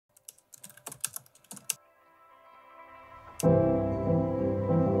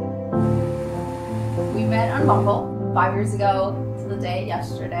met on Bumble 5 years ago to the day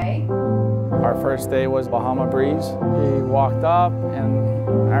yesterday. Our first day was Bahama Breeze. He walked up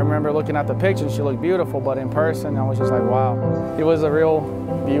and I remember looking at the picture, she looked beautiful, but in person I was just like, wow. He was a real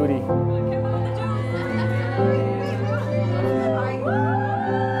beauty.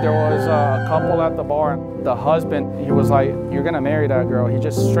 There was a couple at the bar. The husband, he was like, you're gonna marry that girl. He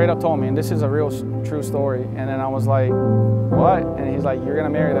just straight up told me, and this is a real true story. And then I was like, what? And he's like, you're gonna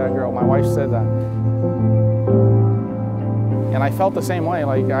marry that girl. My wife said that. And I felt the same way.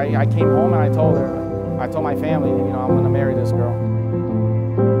 Like I came home and I told her, I told my family, you know, I'm gonna marry this girl.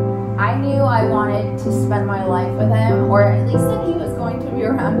 I knew I wanted to spend my life with him, or at least that he was going to be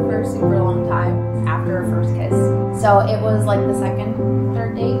around for a super long time after our first kiss. So it was like the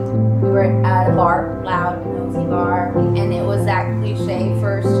third date. We were at a bar, loud, nosy bar, and it was that cliche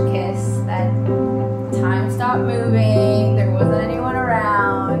first kiss that time stopped moving, there wasn't anyone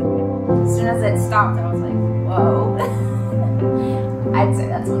around. As soon as it stopped, I was like, whoa. I'd say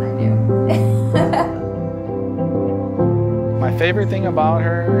that's when I knew. My favorite thing about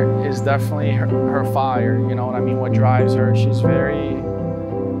her is definitely her fire, you know what I mean, what drives her. She's very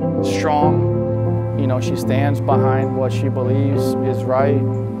strong, you know, she stands behind what she believes is right,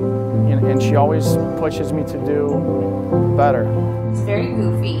 and she always pushes me to do better. He's very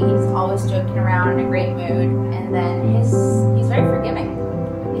goofy, he's always joking around in a great mood, and then he's very forgiving.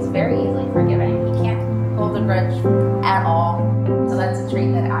 He's very easily forgiving. He can't hold a grudge at all, so that's a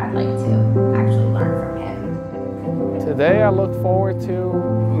trait that I'd like to actually learn from him. Today I look forward to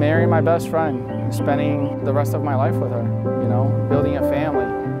marrying my best friend and spending the rest of my life with her, you know, building a family.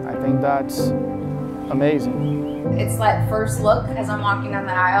 I think that's amazing. It's that first look as I'm walking down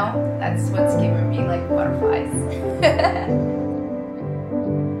the aisle, that's what's giving me like butterflies.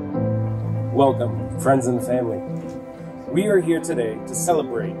 Welcome, friends and family. We are here today to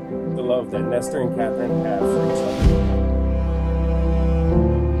celebrate the love that Nestor and Katherine have for each other.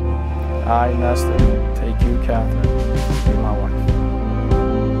 I, Nestor, take you, Katherine, to be my wife.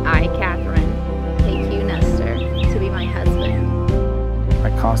 I, Katherine, take you, Nestor, to be my husband.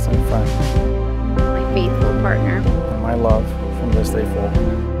 My constant friend. My faithful partner. And my love from this day forward.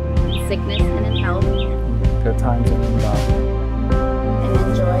 In sickness and in health. Good times and in bad. And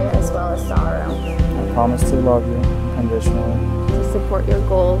in joy as well as sorrow. I promise to love you unconditionally. To support your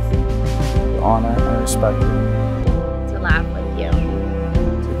goals. To honor and respect you. To laugh with you.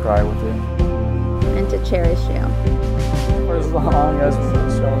 To cry with you. And to cherish you. For as long as we can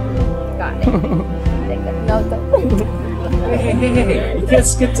show you. Got it. Take a note though. Hey, you can't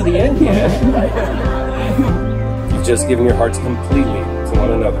skip to the end yet. You've just given your hearts completely to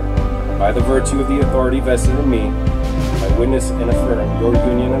one another. By the virtue of the authority vested in me, I witness and affirm your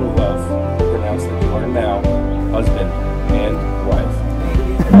union and love, and pronounce that you are now husband and wife.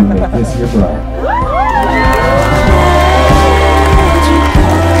 Make this your bride.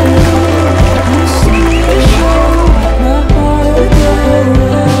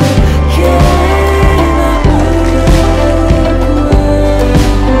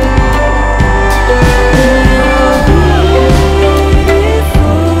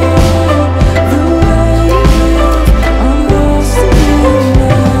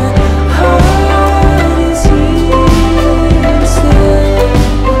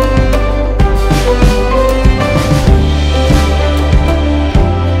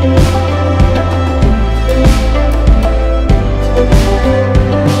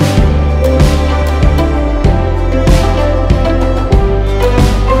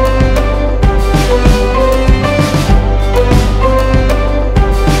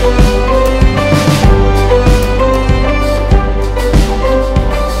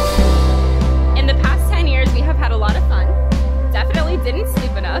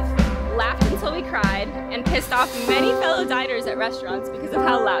 Many fellow diners at restaurants because of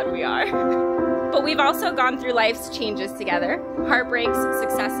how loud we are. But we've also gone through life's changes together, heartbreaks,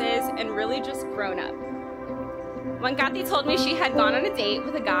 successes, and really just grown up. When Kathy told me she had gone on a date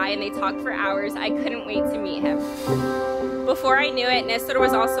with a guy and they talked for hours, I couldn't wait to meet him. Before I knew it, Nestor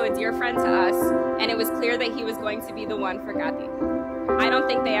was also a dear friend to us, and it was clear that he was going to be the one for Kathy. I don't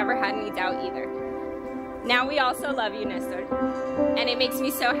think they ever had any doubt either. Now we also love you, Nestor, and it makes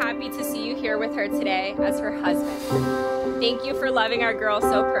me so happy to see you here with her today as her husband. Thank you for loving our girl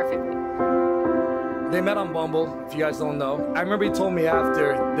so perfectly. They met on Bumble, if you guys don't know. I remember he told me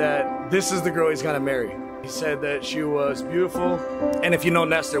after that this is the girl he's gonna marry. He said that she was beautiful, and if you know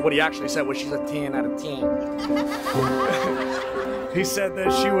Nestor, what he actually said was she's a 10 out of 10. He said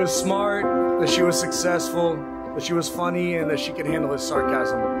that she was smart, that she was successful, that she was funny, and that she could handle his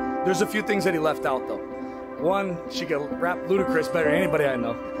sarcasm. There's a few things that he left out though. One, she could rap ludicrous better than anybody I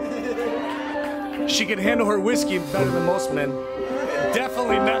know. She can handle her whiskey better than most men.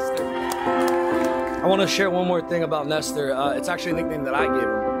 Definitely Nestor. I want to share one more thing about Nestor. It's actually a nickname that I gave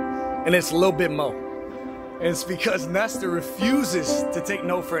him, and it's Lil Bit Mo. And it's because Nestor refuses to take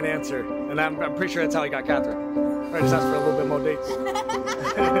no for an answer, and I'm pretty sure that's how he got Katherine. I just asked for a little bit more dates.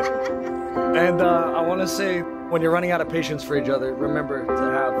 And I want to say, when you're running out of patience for each other, remember to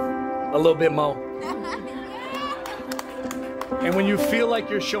have a little bit more. And when you feel like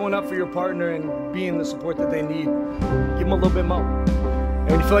you're showing up for your partner and being the support that they need, give them a little bit more. And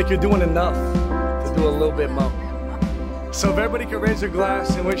when you feel like you're doing enough, to do a little bit more. So if everybody could raise their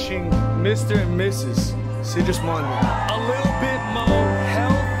glass and wishing Mr. and Mrs. Sigismondi a little bit more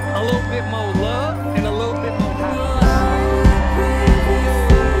health, a little bit more love, and a little bit more happiness.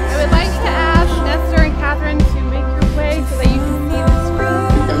 I would like to ask Nestor and Katherine to make your way so that you can see the screen.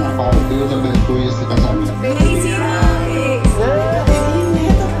 Que ela fala, Deus abençoe esse casamento.